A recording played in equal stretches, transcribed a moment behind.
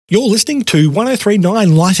You're listening to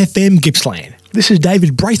 1039 Life FM Gippsland. This is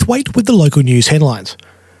David Braithwaite with the local news headlines.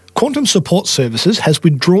 Quantum Support Services has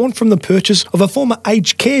withdrawn from the purchase of a former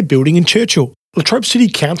aged care building in Churchill. Latrobe City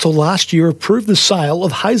Council last year approved the sale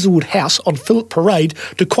of Hazelwood House on Phillip Parade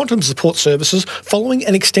to Quantum Support Services following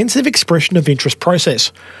an extensive expression of interest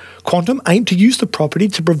process. Quantum aimed to use the property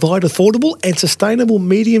to provide affordable and sustainable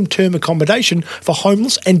medium-term accommodation for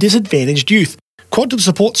homeless and disadvantaged youth. Quantum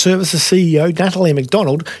Support Services CEO Natalie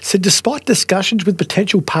McDonald said despite discussions with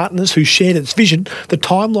potential partners who shared its vision, the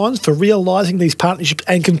timelines for realising these partnerships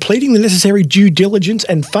and completing the necessary due diligence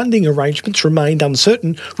and funding arrangements remained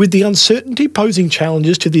uncertain, with the uncertainty posing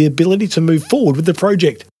challenges to the ability to move forward with the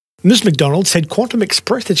project. Ms McDonald said Quantum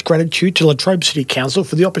expressed its gratitude to Latrobe City Council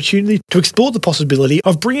for the opportunity to explore the possibility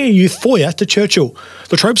of bringing a youth foyer to Churchill.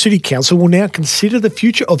 Latrobe City Council will now consider the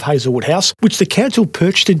future of Hazelwood House, which the council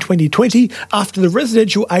purchased in 2020 after the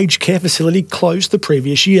residential aged care facility closed the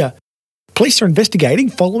previous year. Police are investigating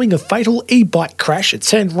following a fatal e-bike crash at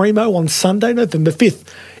San Remo on Sunday, November 5th.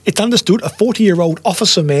 It's understood a 40-year-old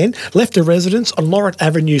officer man left a residence on Lorette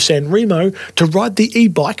Avenue, San Remo, to ride the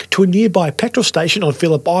e-bike to a nearby petrol station on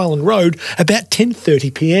Phillip Island Road about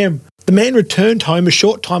 10:30 p.m. The man returned home a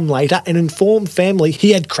short time later and informed family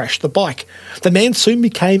he had crashed the bike. The man soon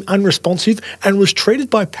became unresponsive and was treated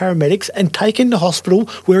by paramedics and taken to hospital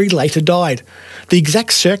where he later died. The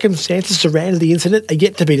exact circumstances surrounding the incident are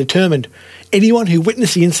yet to be determined. Anyone who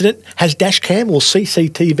witnessed the incident, has dashcam or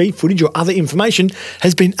CCTV footage or other information,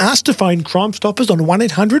 has been asked to phone Crime Stoppers on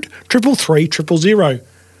 1800 333 000.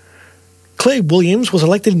 Claire Williams was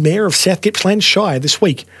elected Mayor of South Gippsland Shire this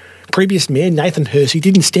week. Previous Mayor Nathan Hersey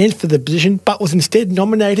didn't stand for the position but was instead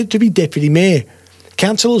nominated to be Deputy Mayor.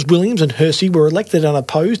 Councillors Williams and Hersey were elected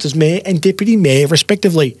unopposed as Mayor and Deputy Mayor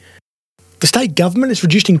respectively. The state government is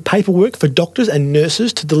reducing paperwork for doctors and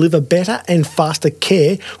nurses to deliver better and faster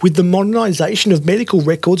care, with the modernisation of medical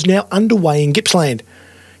records now underway in Gippsland.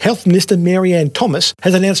 Health Minister Marianne Thomas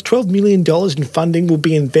has announced $12 million in funding will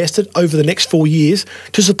be invested over the next 4 years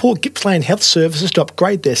to support Gippsland Health Services to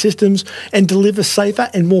upgrade their systems and deliver safer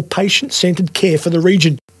and more patient-centred care for the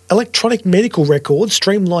region. Electronic medical records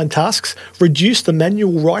streamline tasks, reduce the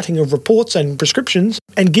manual writing of reports and prescriptions,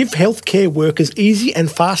 and give healthcare workers easy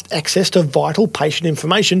and fast access to vital patient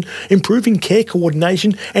information, improving care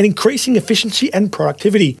coordination and increasing efficiency and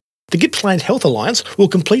productivity. The Gippsland Health Alliance will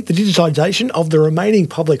complete the digitisation of the remaining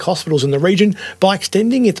public hospitals in the region by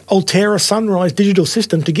extending its Altera Sunrise digital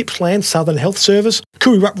system to Gippsland Southern Health Service,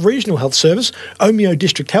 Kurirup Regional Health Service, Omeo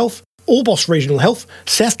District Health, Orbost Regional Health,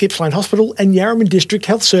 South Gippsland Hospital and Yarraman District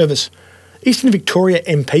Health Service. Eastern Victoria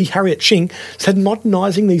MP Harriet Shing said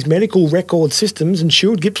modernising these medical record systems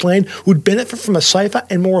ensured Gippsland would benefit from a safer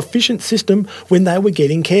and more efficient system when they were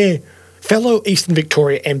getting care. Fellow Eastern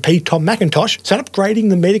Victoria MP Tom McIntosh said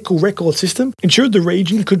upgrading the medical record system ensured the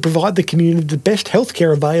region could provide the community the best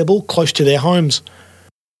healthcare available close to their homes.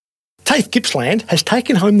 TAFE Gippsland has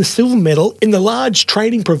taken home the silver medal in the Large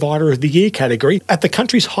Training Provider of the Year category at the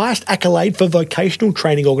country's highest accolade for vocational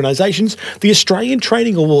training organisations, the Australian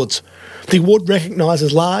Training Awards. The award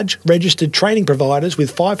recognises large, registered training providers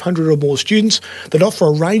with 500 or more students that offer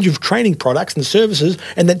a range of training products and services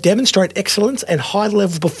and that demonstrate excellence and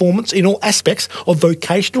high-level performance in all aspects of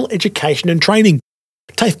vocational education and training.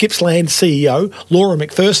 TAFE Gippsland CEO Laura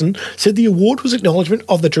McPherson said the award was acknowledgement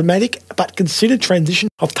of the dramatic but considered transition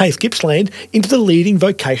of TAFE Gippsland into the leading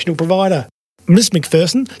vocational provider. Ms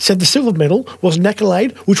McPherson said the silver medal was an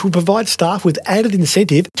accolade which will provide staff with added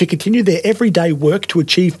incentive to continue their everyday work to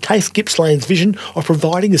achieve TAFE Gippsland's vision of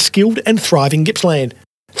providing a skilled and thriving Gippsland.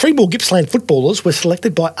 3 more Gippsland footballers were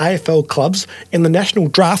selected by AFL clubs in the national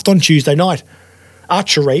draft on Tuesday night.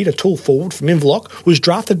 Archer Reid, a tall forward from Inverloch, was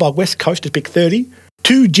drafted by West Coast at pick 30.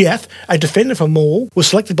 Jiath, a defender from Morwell, was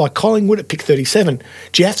selected by Collingwood at pick 37.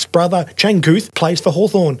 Jiath's brother Changuth plays for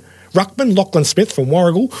Hawthorn. Ruckman Lachlan Smith from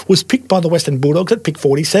Warragul was picked by the Western Bulldogs at pick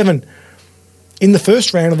 47. In the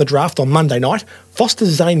first round of the draft on Monday night, Foster's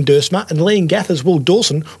Zane Dursma and Liam Gather's Will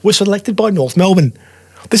Dawson were selected by North Melbourne.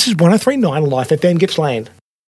 This is 1039 Life FM Gippsland.